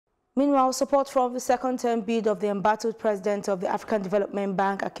Meanwhile, support from the second-term bid of the embattled president of the African Development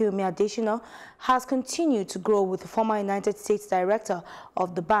Bank, Akinwunmi Adesina, has continued to grow, with the former United States director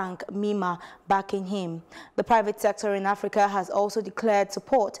of the bank, Mima, backing him. The private sector in Africa has also declared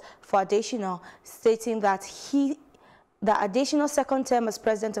support for Adesina, stating that Adesina's second term as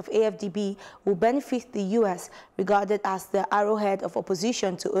president of AfDB will benefit the U.S., regarded as the arrowhead of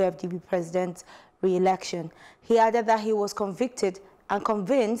opposition to AfDB president's re-election. He added that he was convicted and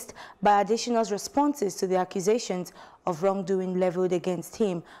convinced by Adesina's responses to the accusations of wrongdoing leveled against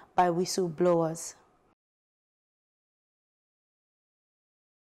him by whistleblowers.